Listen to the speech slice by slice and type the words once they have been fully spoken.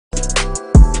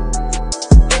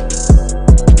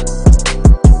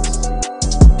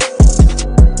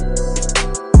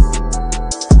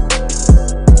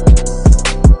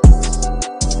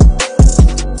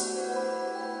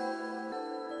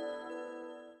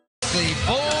the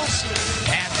Bulls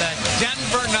and the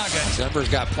Denver Nuggets. Denver's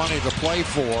got plenty to play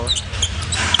for.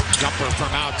 Jumper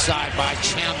from outside by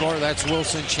Chandler. That's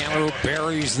Wilson. Chandler who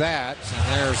buries that.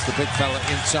 And there's the big fella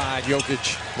inside,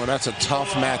 Jokic. Well, that's a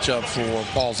tough matchup for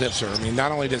Paul Zipser. I mean,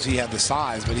 not only does he have the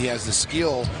size, but he has the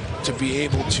skill to be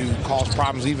able to cause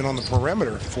problems even on the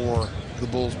perimeter for the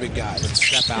Bulls' big guys.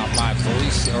 Step out by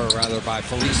Felicio, or rather by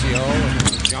Felicio.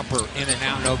 And jumper in and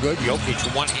out, no good.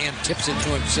 Jokic, one hand tips it to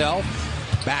himself.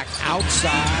 Back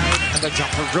outside, and the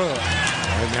jumper good.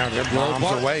 And now they're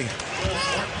bombs away.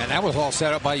 And that was all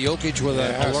set up by Jokic with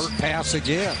an alert pass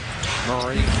again.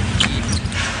 Murray, deep,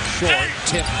 short,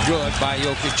 tip good by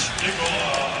Jokic.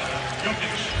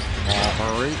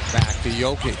 Murray, back to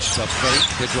Jokic. The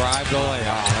fake, the drive, the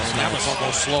layup. That was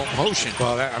almost slow motion.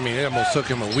 Well, it almost took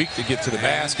him a week to get to the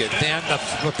basket. Then the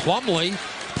Plumlee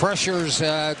pressures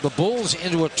the Bulls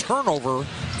into a turnover.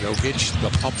 Jokic,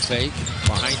 the pump fake,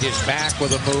 behind his back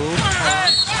with a move.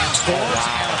 And scores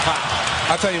and a foul.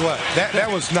 I'll tell you what, that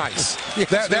was nice. Yes,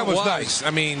 that was nice.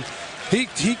 I mean,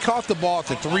 he caught the ball at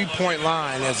the three-point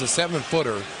line as a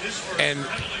 7-footer, and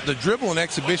the dribble and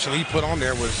exhibition he put on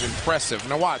there was impressive.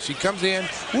 Now watch, he comes in,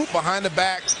 whoop, behind the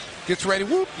back, gets ready,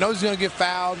 whoop, knows he's going to get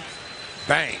fouled,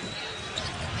 bang.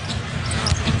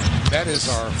 That is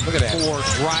our, look at that. Forward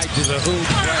drive to the hoop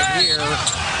right here,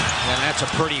 and that's a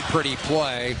pretty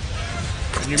play.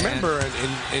 And you remember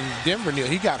in Denver, Neil,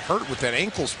 he got hurt with that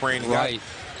ankle sprain. Right.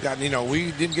 You know,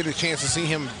 we didn't get a chance to see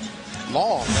him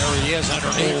long. There he is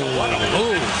underneath. What a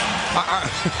move!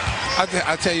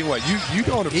 I tell you what, you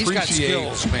don't appreciate. He's got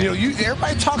skills, man. You know,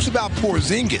 everybody talks about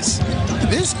Porzingis.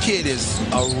 This kid is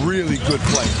a really good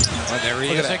player. And there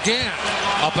he is again,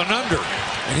 up and under.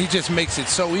 And he just makes it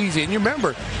so easy. And you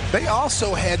remember, they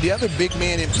also had the other big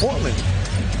man in Portland.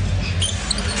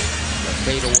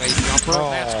 Fadeaway jumper.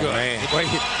 Oh, that's good.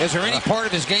 Man. Is there any part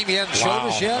of his game he hasn't showed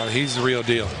us yet? He's the real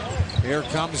deal. Here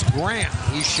comes Grant.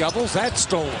 He shovels. That's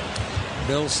stolen.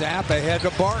 Millsap ahead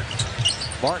to Barton.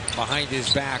 Barton behind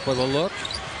his back with a look.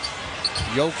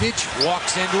 Jokic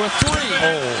walks into a three.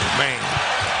 Oh, man.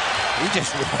 He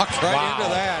just walked right into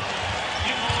that.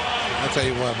 I'll tell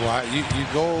you what, boy, you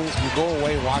go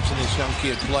away watching this young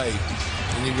kid play,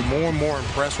 and you get more and more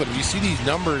impressed with him. You see these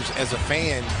numbers as a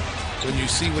fan when you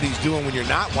see what he's doing when you're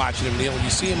not watching him, Neil. When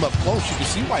you see him up close, you can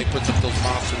see why he puts up those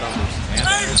monster numbers. And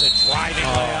there's a driving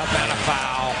layup and a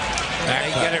foul. And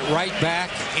they get it right back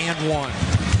and one.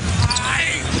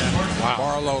 Wow.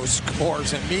 Barlow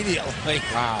scores immediately.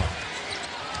 Wow.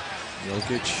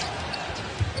 Jokic.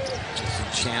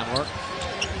 Chandler.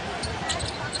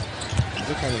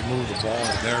 Look how they move the ball.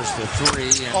 There's the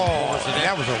three. And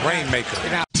that was a rainmaker.